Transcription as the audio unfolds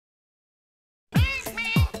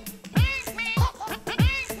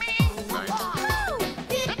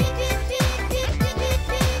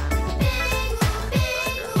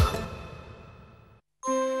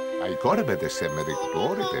Τώρα με τις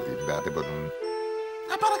μερικπόροι, παιδιά, δεν μπορούν.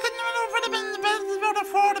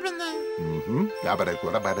 Ja, maar ik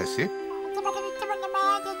wil dat bij de zit.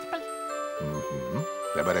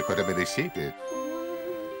 Ja, maar ik wil dat bij de zit.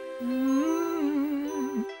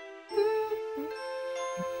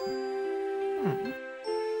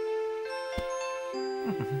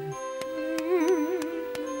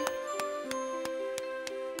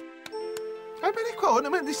 Ja, maar ik gewoon,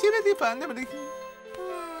 maar die zit die van, maar ik.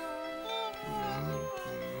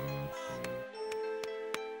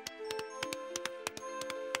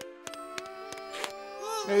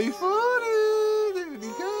 Hey, voor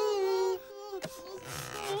die gaan.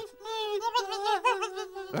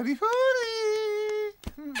 Die voor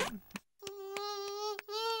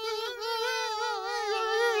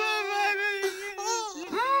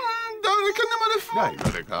dan kan je maar even. Nee,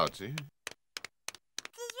 dat ik had zie.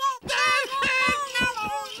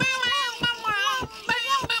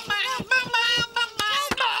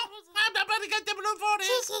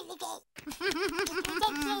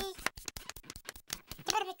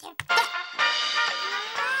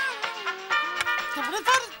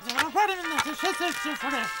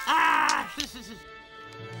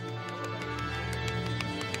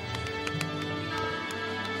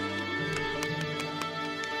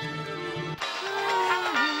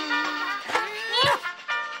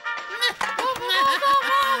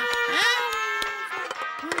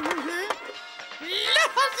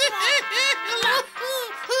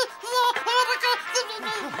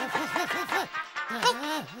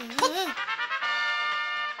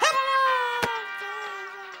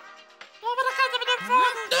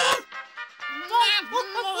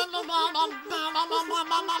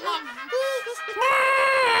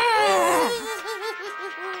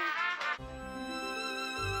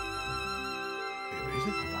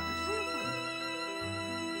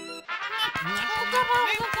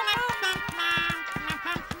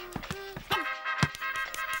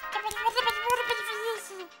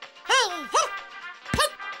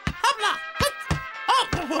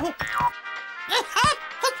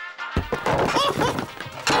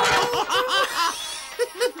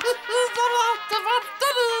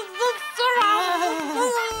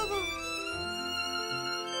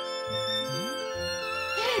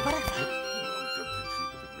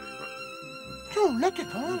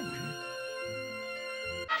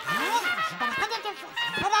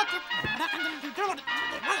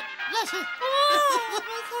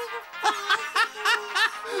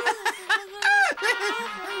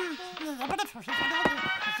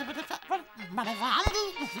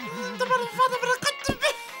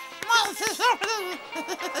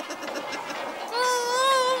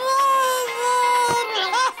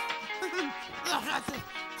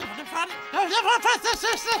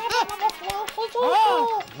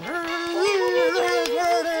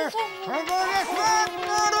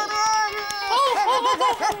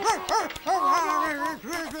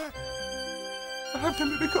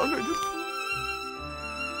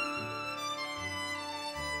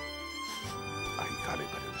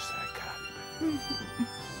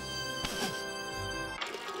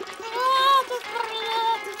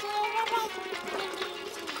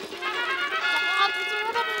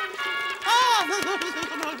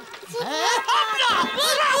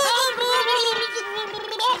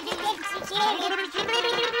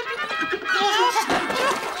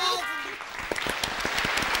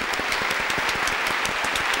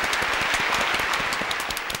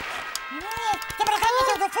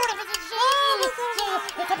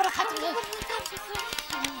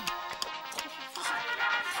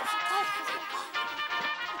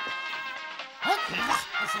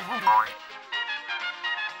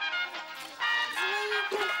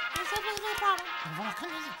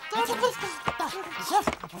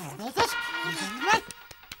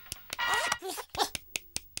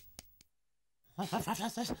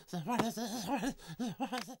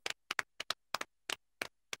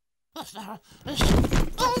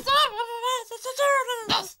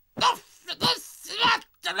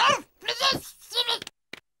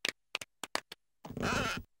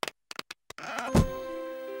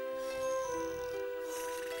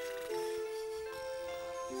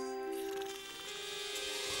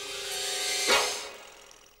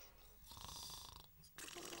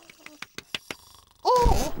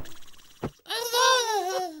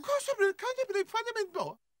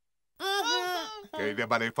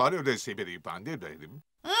 Maar ik vond het zeker niet van dit deed.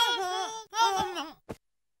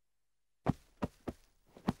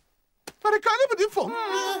 Maar ik kan het niet van.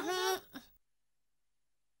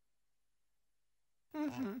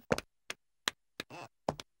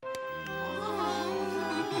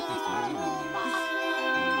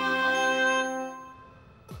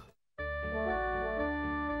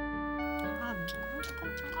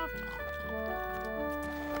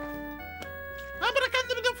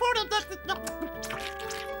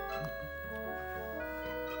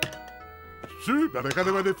 Sì, ma che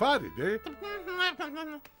deve fare, eh?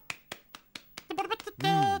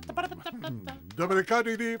 Dove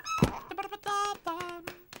cadi di...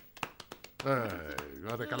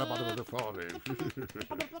 guarda che la mano da fuori.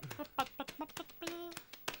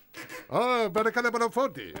 Oh, bene che le mano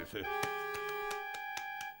fuori.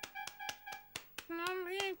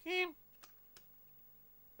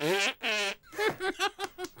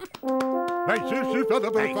 Dai, sì, fa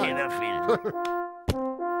da fare.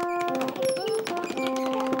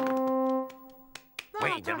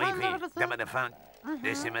 Wait, I'm leaving. Come the fun.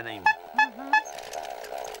 This is my name.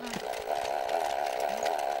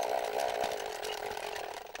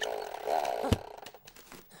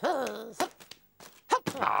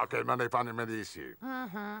 Ah, che non ne fanno medici.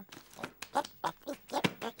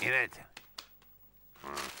 Inete.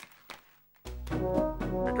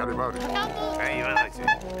 E caribari. Ehi, vanaci.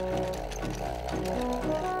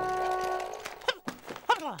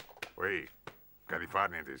 Ui,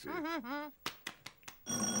 California, dici.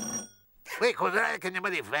 Wait, cos'è che ne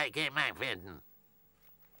mi fai? Che mai fanno?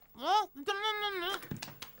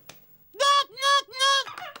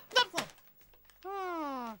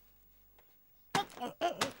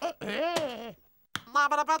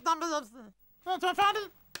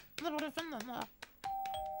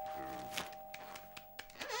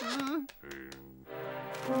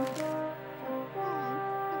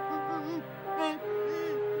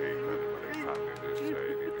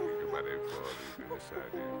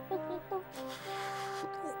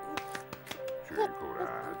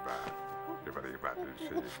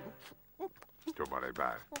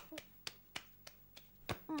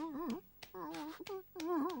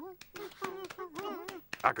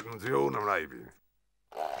 A che non si una live.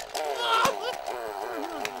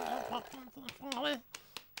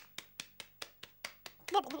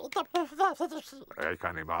 I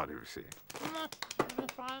cannibali, sì.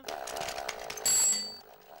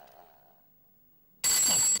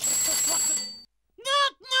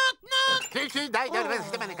 Sì, dai,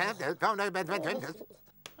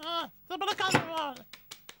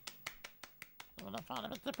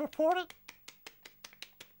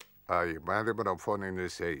 Ai, ma devono fare in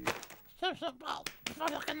sei.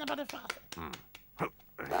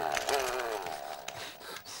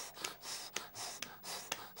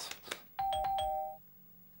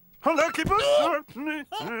 Lucky bus.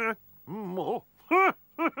 Mo.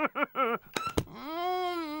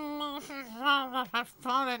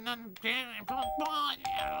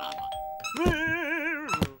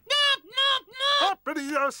 Pretty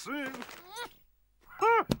yes.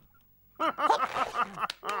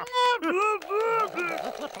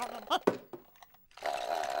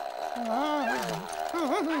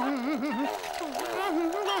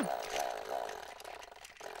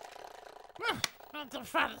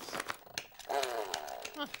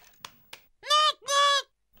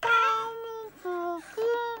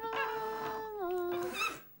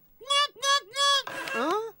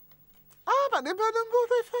 Ma ne vado un po'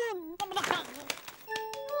 di fan.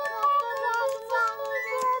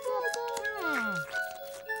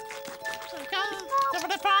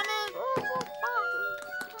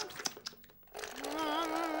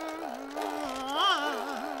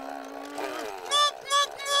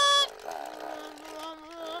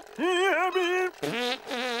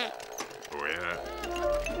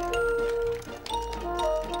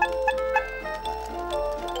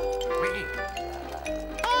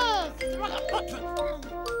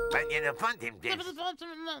 Ma gliene fanno in piedi.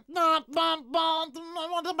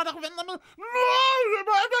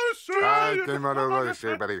 Ai, che me lo vuoi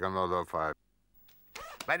se per che non lo fai.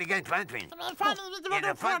 Ma di che fanno?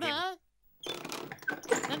 Gliene fanno.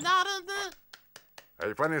 E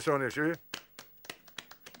i fanno sono, sì?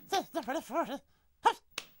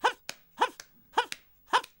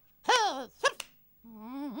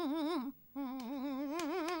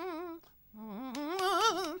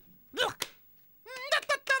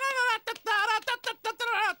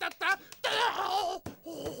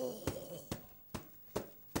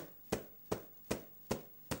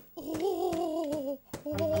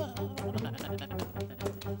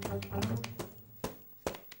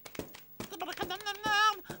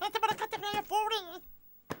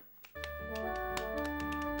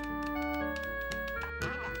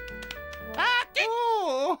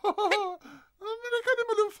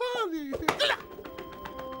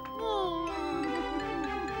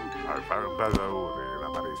 Ai, fai un bel lavoro, la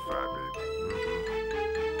Marisfabri.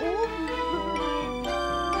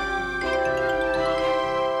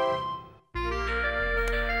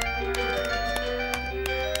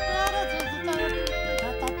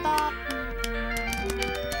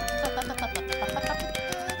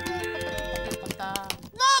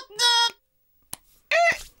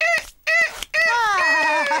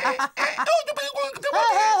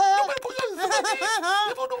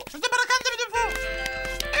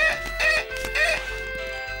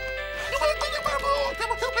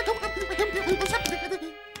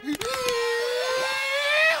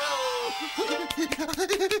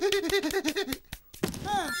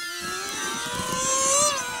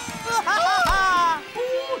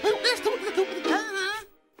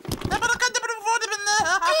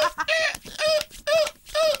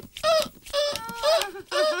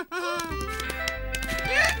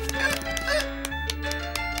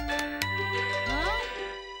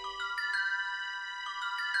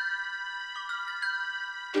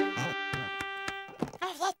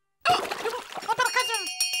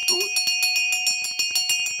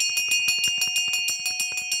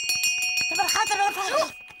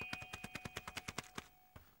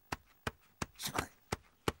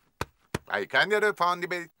 Hij kan je van die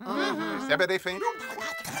beetje. Ze hebben even.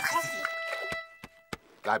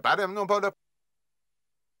 Hij bad hem nog op.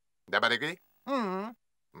 Daar ben ik weer.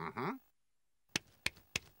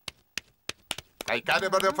 Hij kan er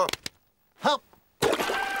wat op.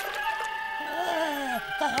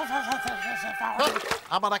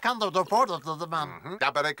 Maar dat kan toch voordat de man.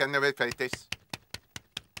 Daar ben ik en de weet het is.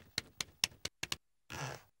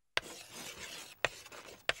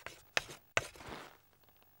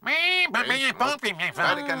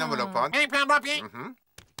 Waar ik kan er wel op van. Maar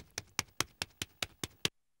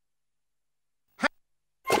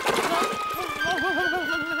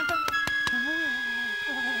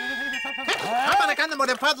dat kan de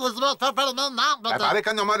moeder vader wel verder dan naam. Waar ik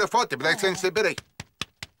kan nog maar de foto blijft sinds de bericht.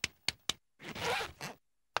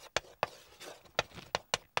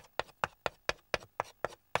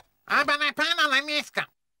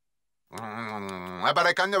 Maar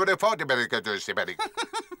ik kan nog de foto bericht dus de bericht.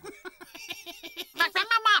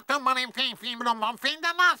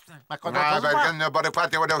 Maar Maar ik kan nog maar de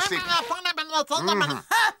foto worden stiek.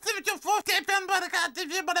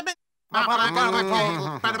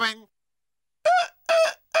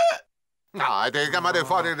 Nou, ik kan maar de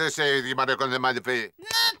foto dus die maar de kon maar de vee.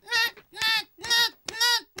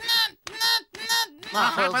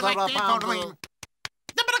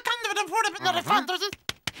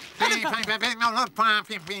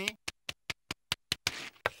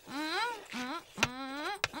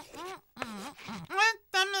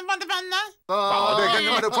 Oh, dat kan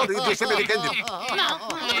nog maar de foto die ze met de kinderen. Ja,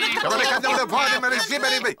 maar ik kan nog de foto met de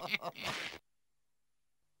zimmer mee.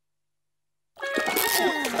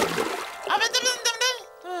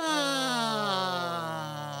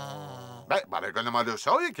 Maar ik kan nog maar de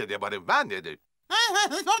zo je keer maar de baan doen.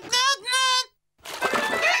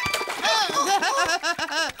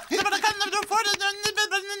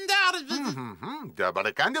 Ja, maar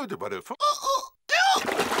ik kan doen maar de foto.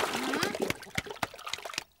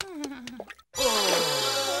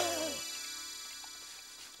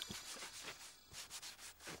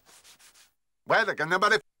 Well, ik kan nog maar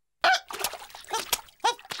de.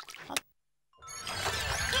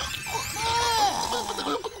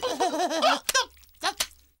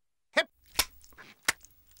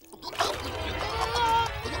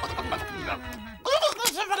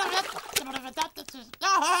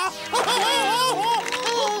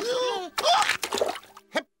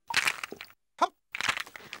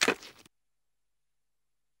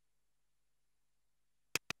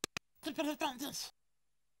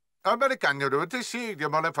 Maar ik kan niet doen. Het is zie je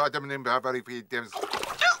maar een foto met een waar ik vind.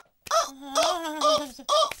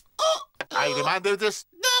 Hij de man doet dus.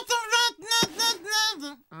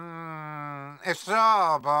 Is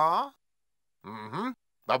zo, ba?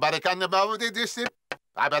 Maar ik kan niet bouwen dit is dit.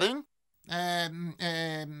 Waarin?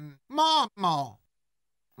 Mama.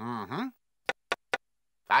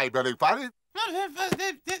 Hij ben ik van.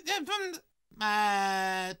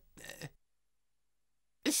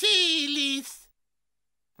 Silis.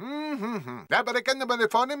 Ja, maar ik kan niet meer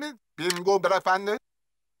van hem. Pingu brafande.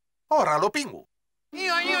 Ora lo Pingu.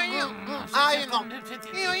 Ai, no.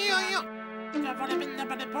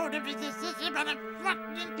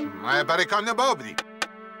 Maar ik kan niet bouwen die.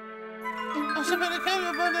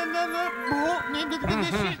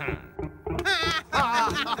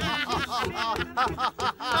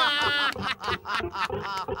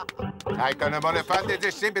 Hij kan hem maar van dit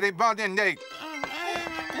is simpel in band en nee.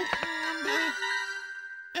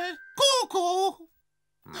 Coco.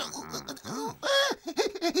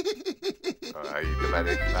 Ai, de ben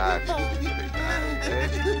ik klaar.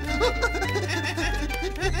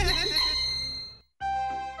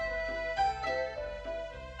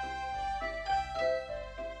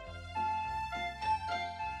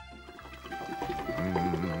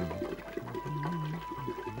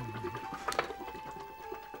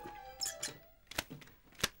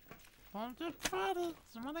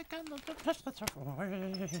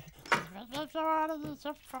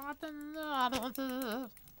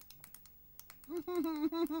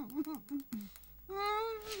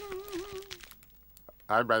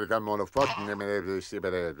 Hij ben ik aan mijn foto nemen even zien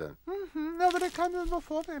bij de. Nou, maar ik kan het wel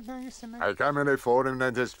voor me. Hij kan me niet voor hem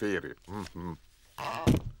net is 4.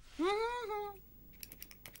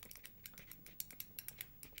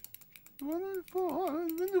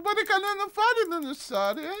 Maar ik kan een vader in de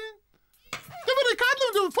sari. Ja, maar ik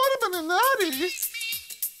kan een vader in de nari.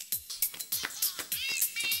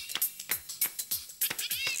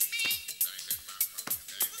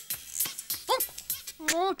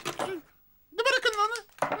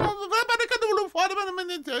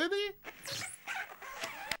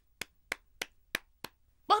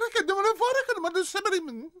 de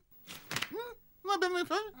simmering. Waar ben ik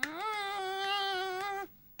van?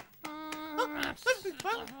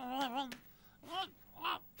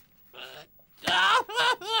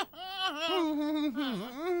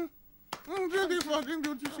 Really fucking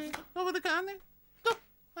good to see. Over de kamer. Toch?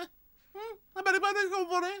 Daar ben ik bij de gewoon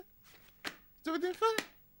voor, hè? Zullen we dit van?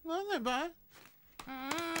 Nou, nee, bij.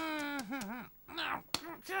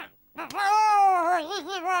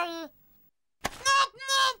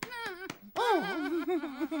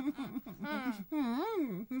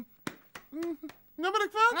 Nou ben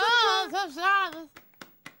ik fout. Dat is aardig.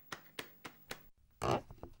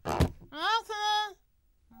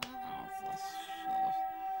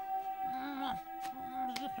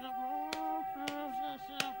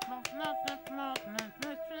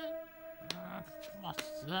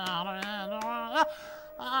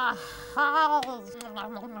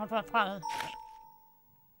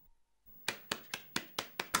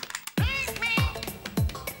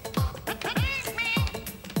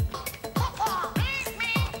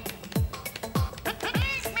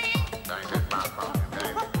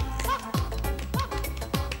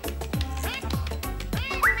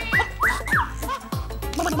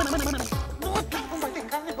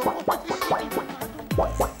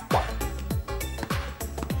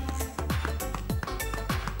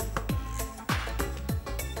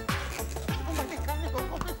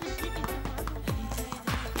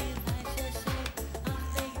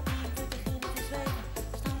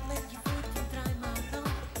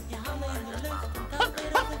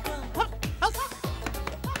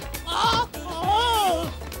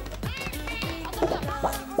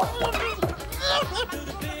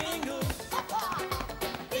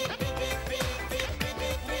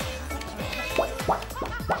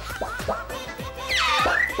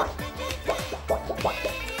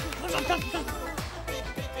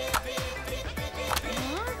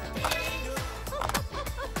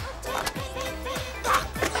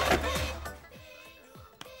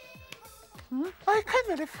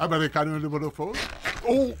 Amerikanen worden voor.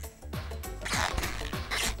 Oh!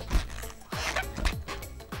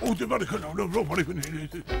 Oh, de Amerikanen worden voor. Oh,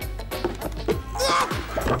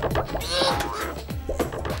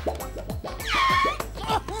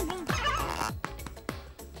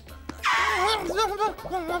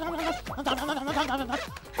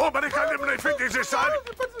 Amerikanen blijven deze staan.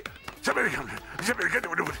 Ze Amerikanen worden. Ze Amerikanen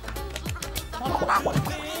worden.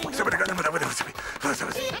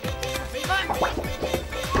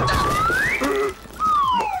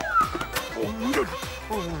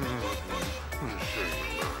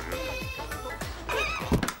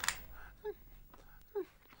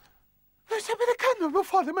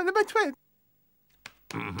 Vader, maar ben twee.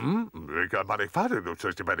 Maar ik vader doet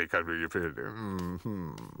zoals je bij de kan je vinden.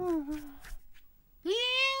 Pingu!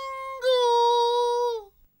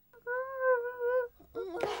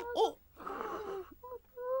 Oh.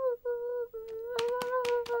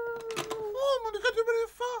 Oh, maar ik had je bij de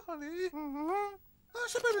vader.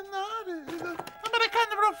 Ze bij de nade. Maar ik kan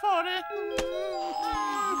er wel voor, hè.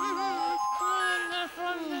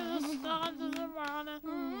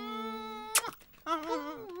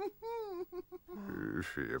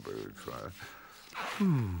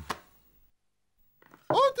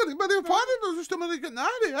 Oh, dat ik ben de vader, dat is de maar ik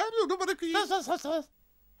nade, hè. Dat wat ik hier.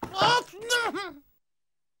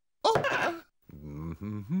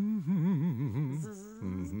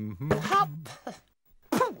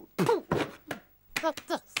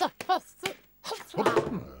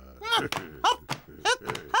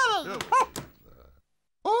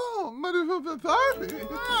 Oh, maar dat is wel vader.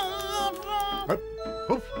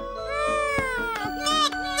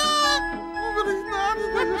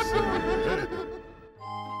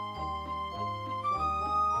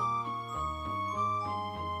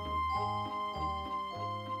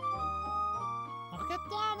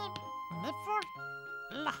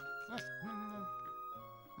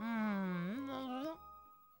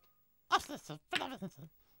 Wat is het?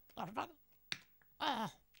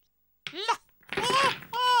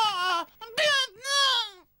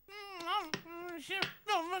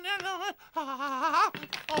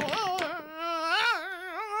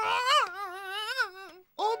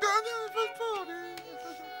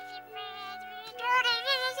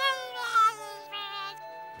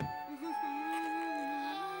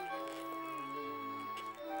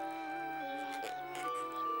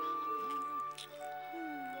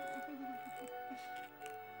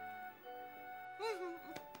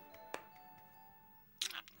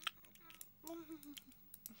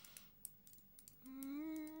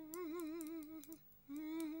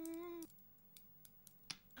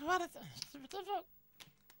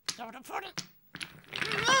 Zo de voor het.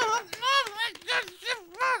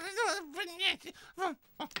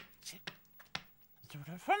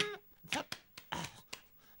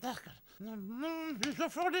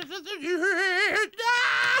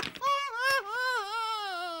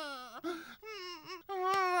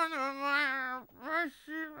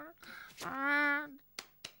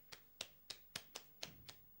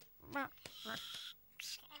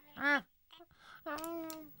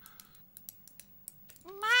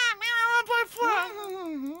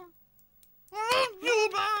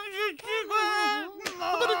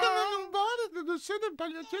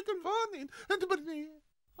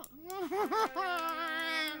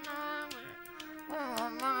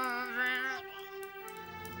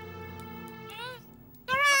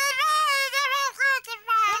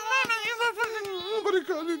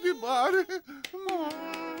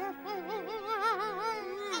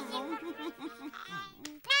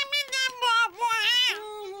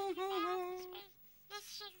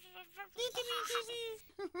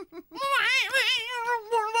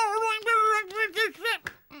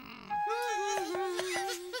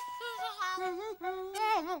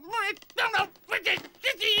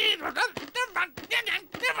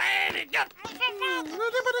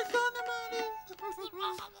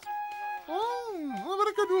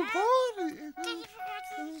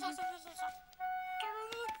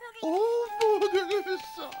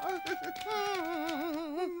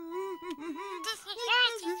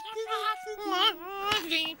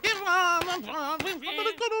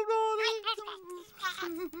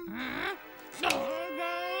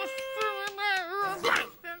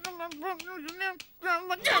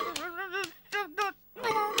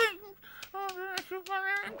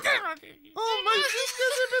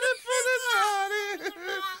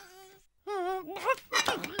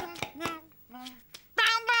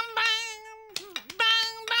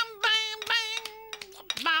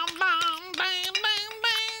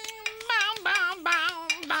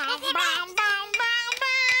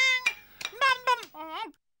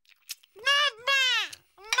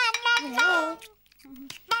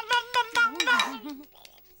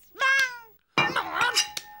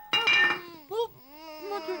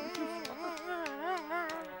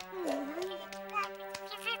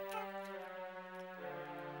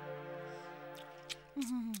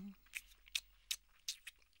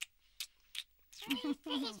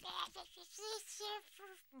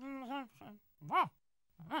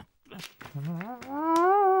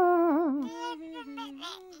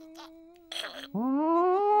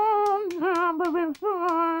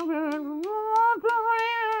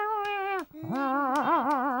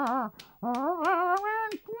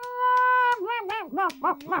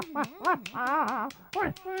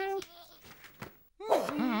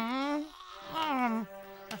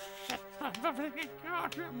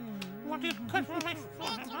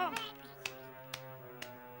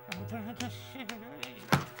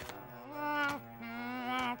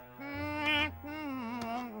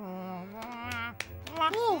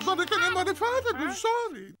 Wat ik alleen maar de vader doen,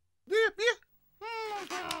 sorry. Hier.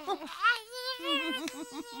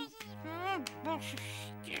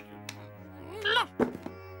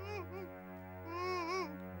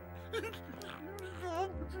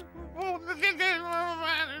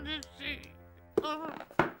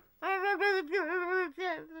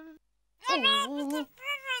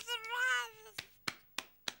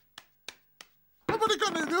 Maar ik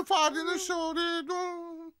kan niet de vader sorry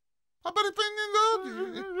doen. Maar ik vind het niet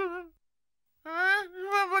nodig.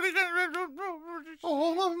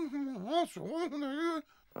 Oh, zo.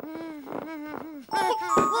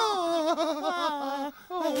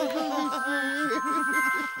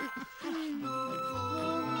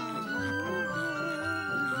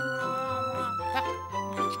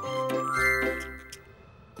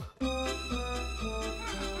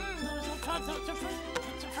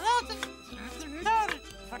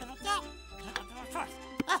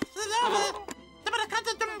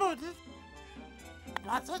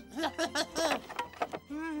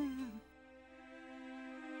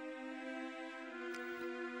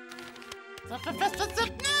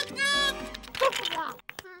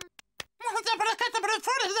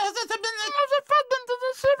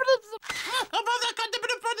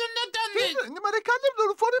 Maar ik kan hem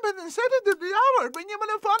door voor hem en zeggen dat die ouder. Ben je maar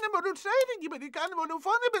een van hem maar zeggen? Maar ik kan hem door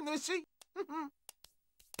voor hem en zien.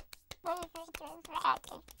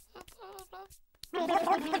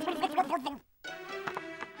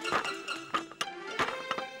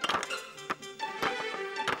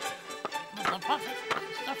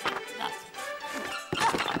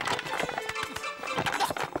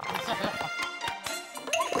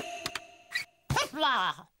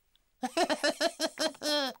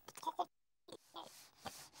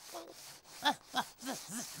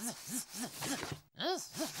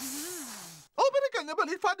 Americano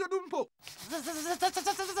balik fado dun po.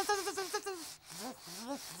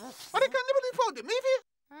 Americano balik fado, maybe.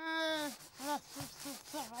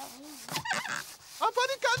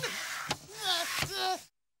 Americano.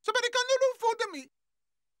 So Americano dun fado me.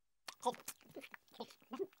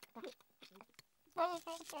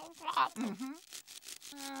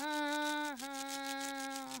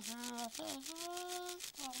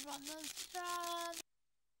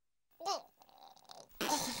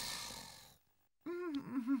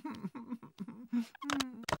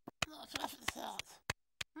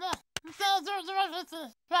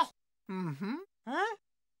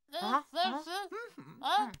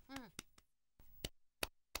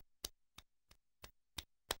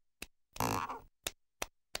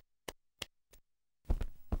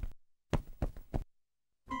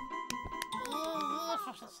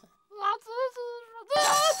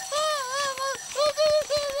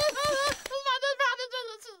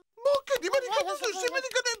 Mokke, die Amerikanen zo simpel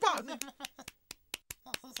kunnen pannen.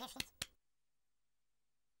 Cosa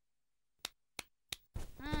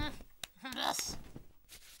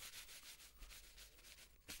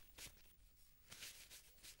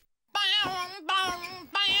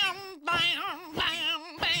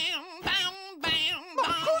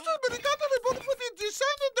Amerikanen le worden voor dit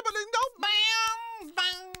design en de belendam.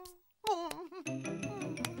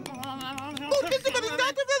 Mokke, de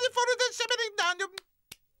belendam willen voor het seminarium.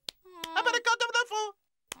 Amerikanen daarvoor.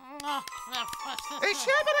 Ik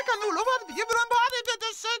zei Amerikanen, wat je wil maar dit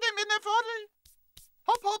is in de voor.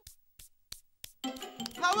 Hop hop.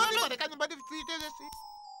 Nou, wat Amerikanen bij de fiets is.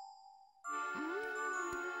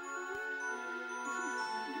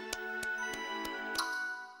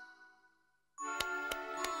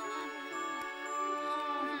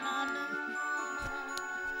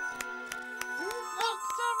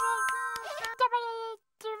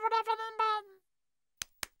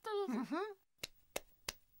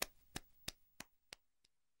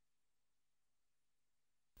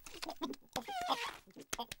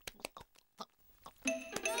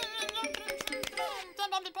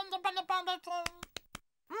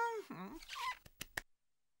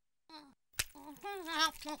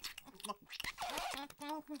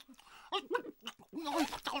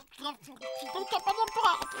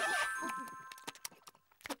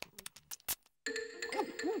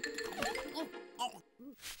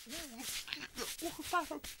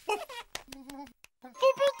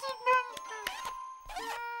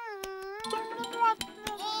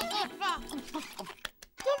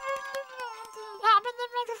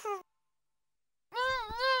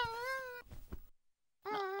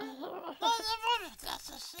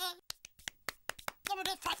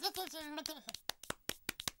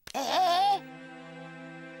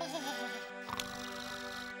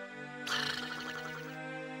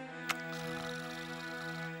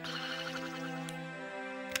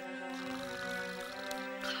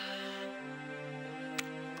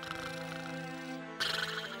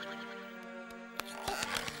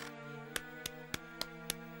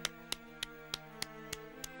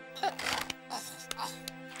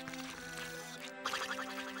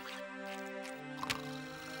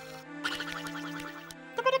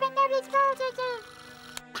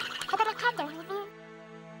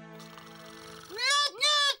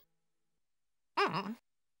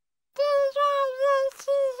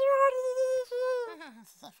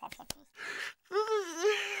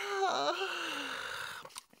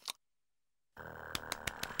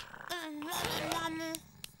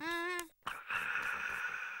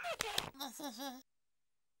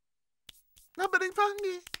 Nou ben ik bang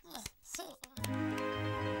niet.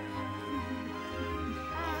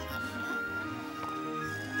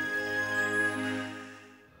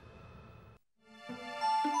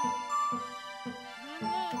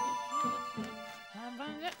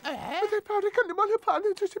 Ik kan de malle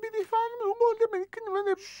pannen tussen die van me. Hoe moet ik kunnen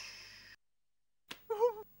we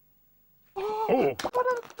Oh.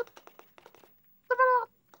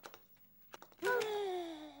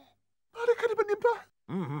 Maar ik kan het niet pa.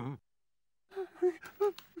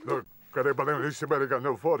 No, care pa non si pare che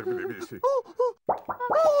hanno fuori quindi visti.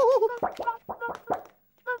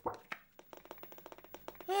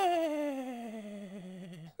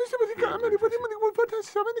 Siamo di camera, potremmo di quel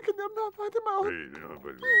potenziale che non mi fate male.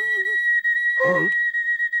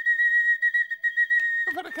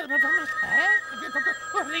 Perché non fanno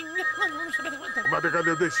ring? Ma che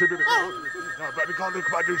le desse bene. Ma ricordo che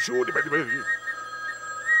vado su di me.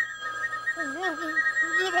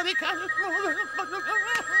 Devo di casa.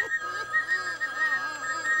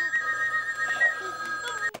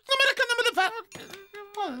 Americano me le fa.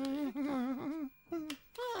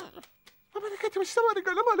 Americano Aspetta, stavo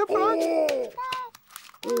regalando le frasi.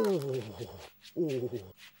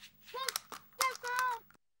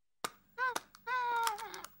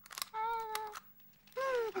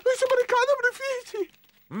 Stiamo regalando benefici.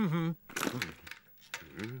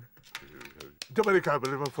 Dove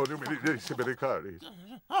ricavano fuori un milione di recali?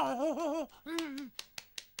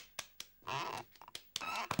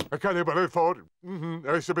 I can't even afford it.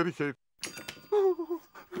 I perché.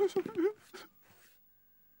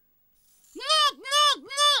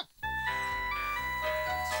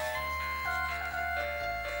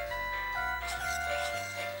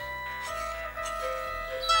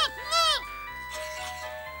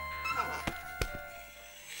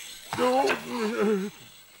 No.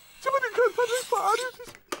 Somebody can't put his body.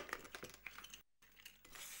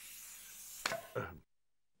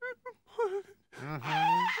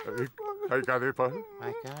 I got it, fun.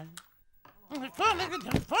 I can.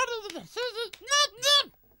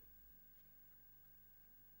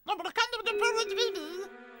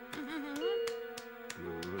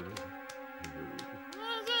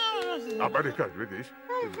 America with this.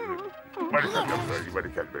 America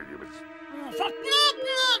with this.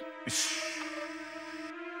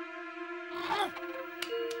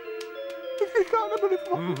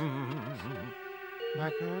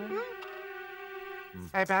 Michael?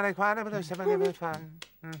 I better quite a bit of something fun.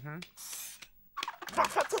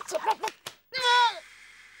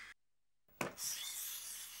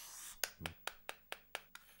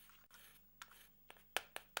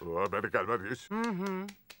 Oh, America with this.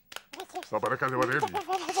 America with this.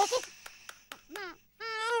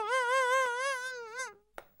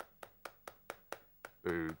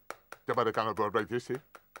 The American board right this.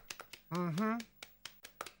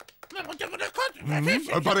 American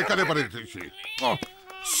with this. Oh.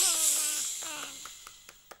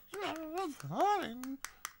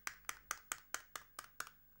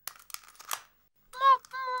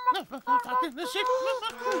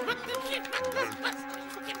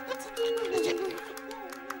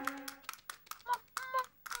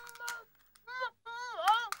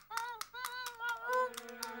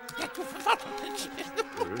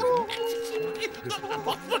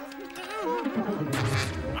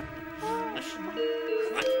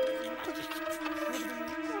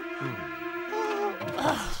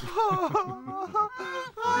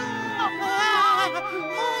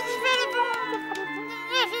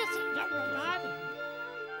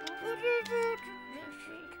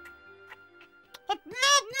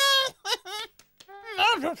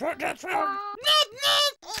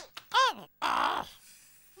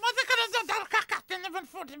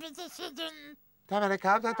 Damn it, I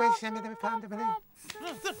can't do it. Send me the pound of it.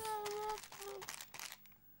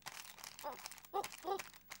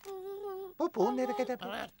 Popo, need to get up.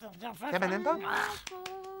 Come in, Bob.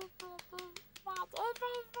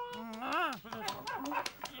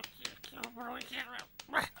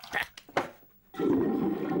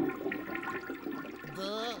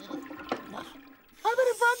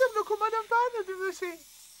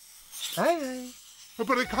 Hey.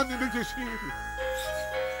 But I can't even just hear it.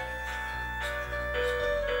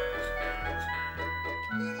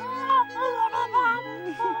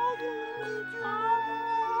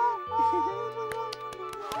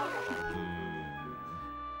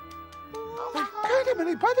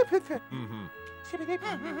 Many body picture.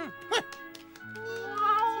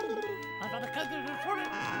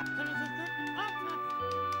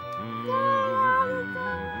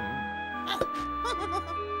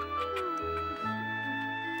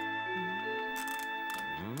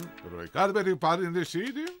 Got very bad in the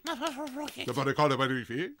city. The Barricada very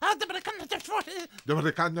feet. The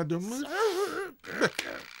Barricada dumb.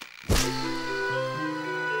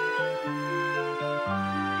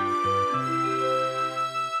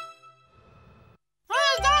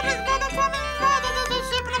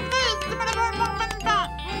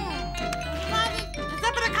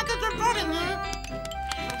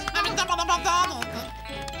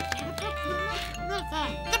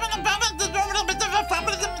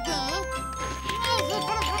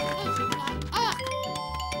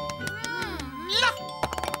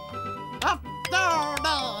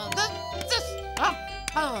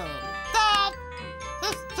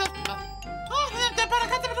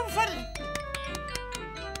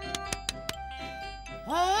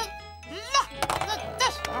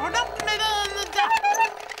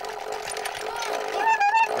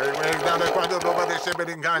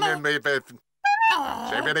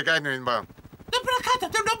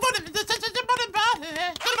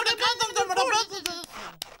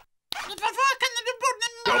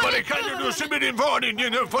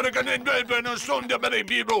 For the cannon and a son, the very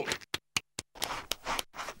people.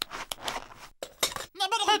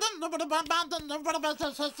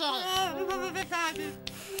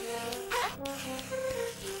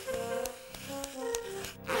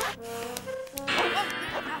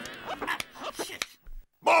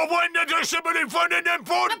 Maar wanneer de simmeling van in den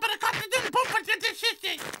pond?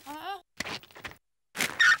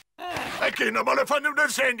 Ik ken hem alle van de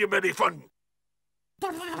zendje met die van.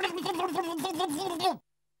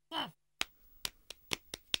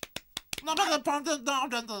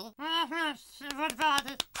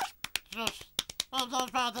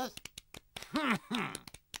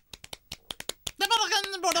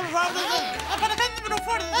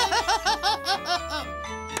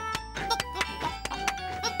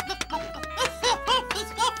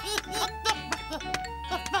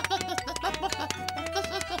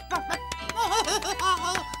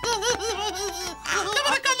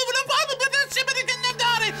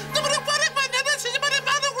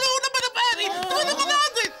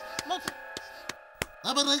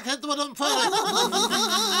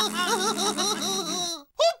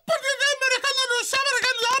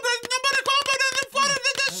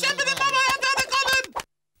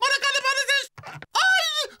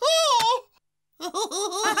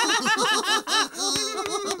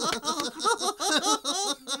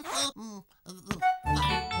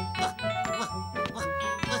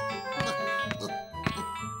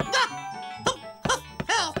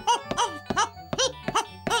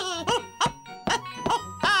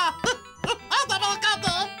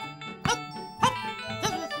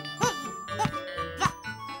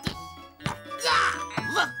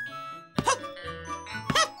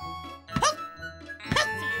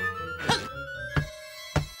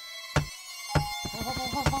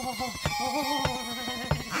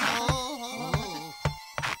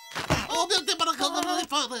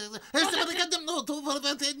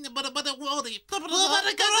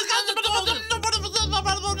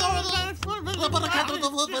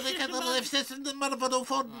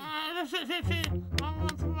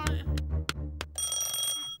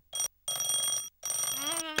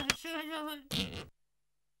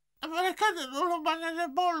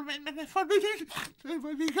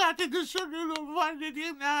 Die gaat in de zon van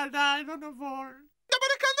die naar daar naar voren.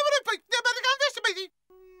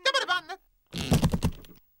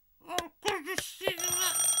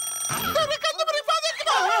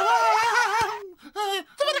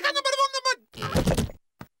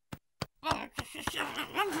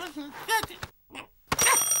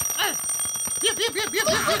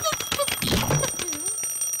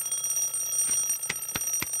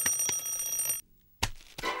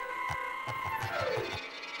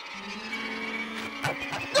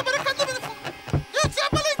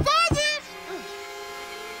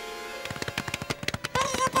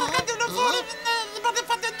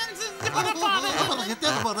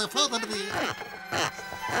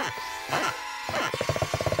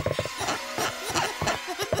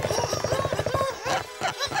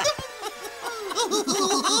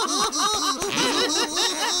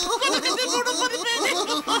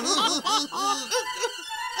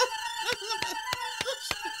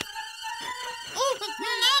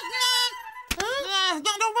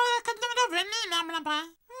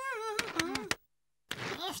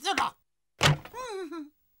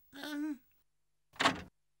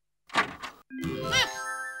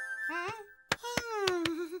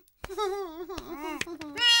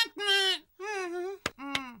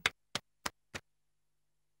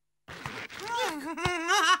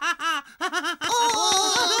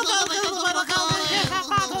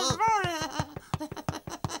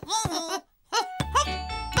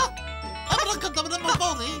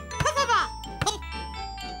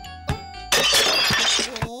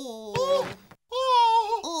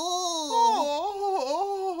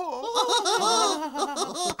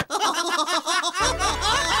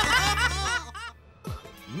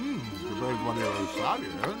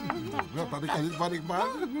 Wat ik maak.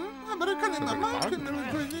 Maar dat kan ik maar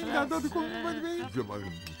maken. Ja, dat ik ook maar weet. Ja, maar...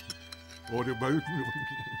 Oh, die buik.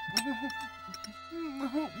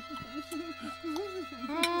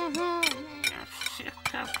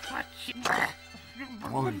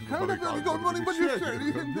 Oh, ik kan het niet doen, wat ik maar niet zeggen.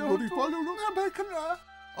 Ik wil niet vallen. Ja, maar ik kan het.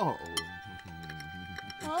 Oh,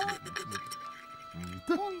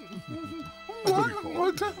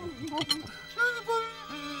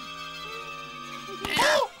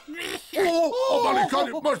 oh, maar ik kan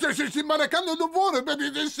het. Maar ze zien, maar ik kan het nog worden. Ben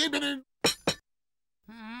je dus zien?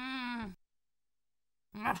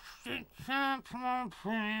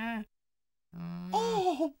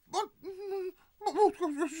 Oh, wat?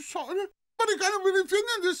 Sorry. Maar ik kan hem niet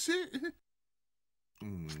vinden, dus zie.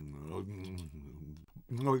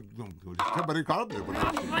 Maar ik kan het niet.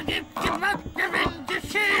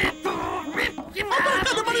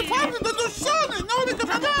 Americano, ma le fate da dossone, non le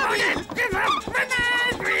capitali!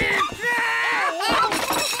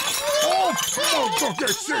 Molto che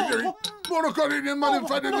sei! Monocolini e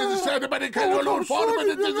manifatti necessari per il callo loro forma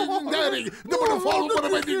di desideri! Devono fare per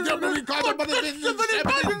me di giorno di cosa per i desideri!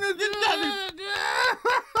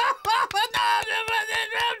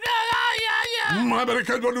 Ma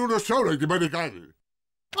perché non uno solo di americani?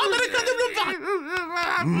 Americano non fa!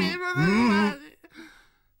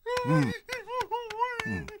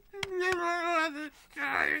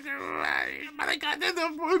 Americano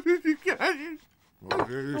non può dimenticare!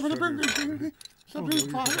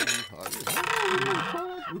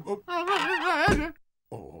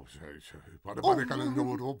 Oh, sei, pare che non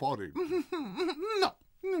devo fare. No,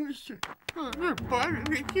 non c'è.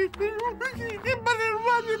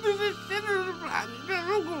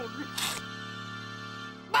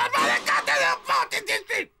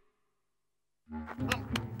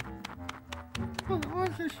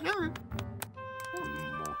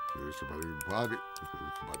 Se pare impari,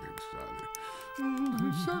 ma pensare.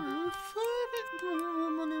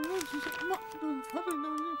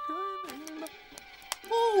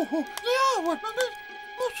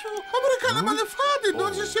 Americano, ma le fate?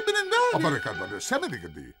 Non si sembra andare! Americano, ma sembra che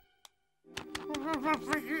di?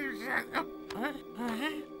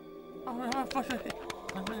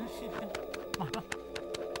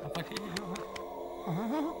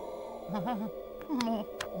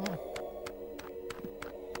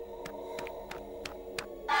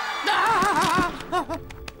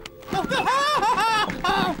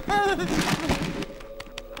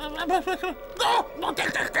 No, non te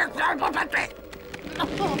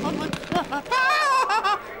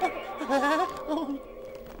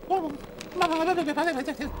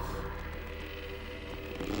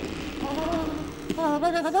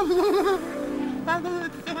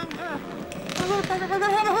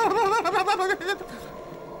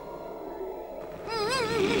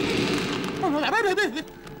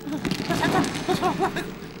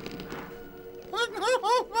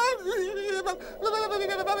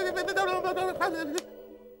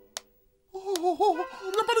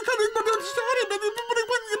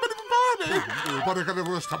Pare che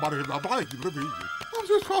devo stare da bai, di brevi. Non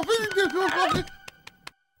si fa, vedi,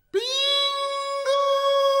 Pingu!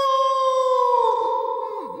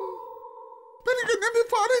 Perché ne mi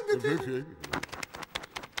fare?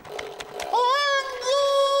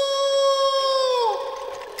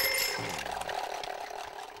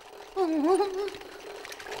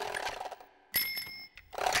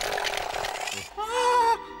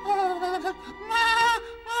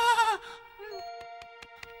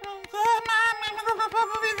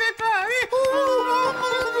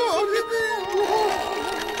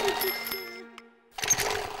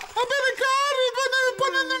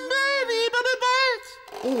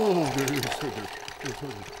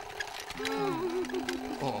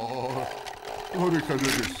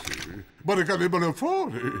 Maar ik kan niet meer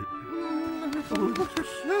voor.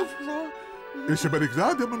 Is er ben ik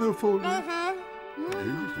daar niet voor?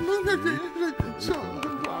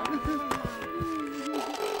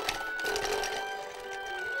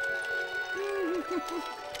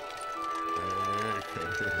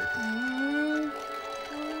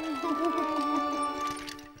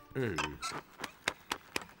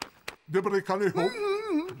 De ben ik kan niet op.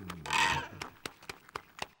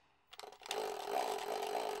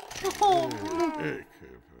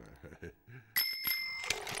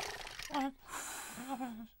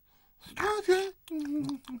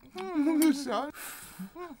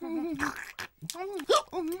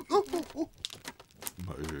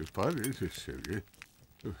 Maar pare is serio.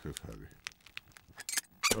 Pare.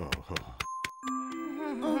 Oh.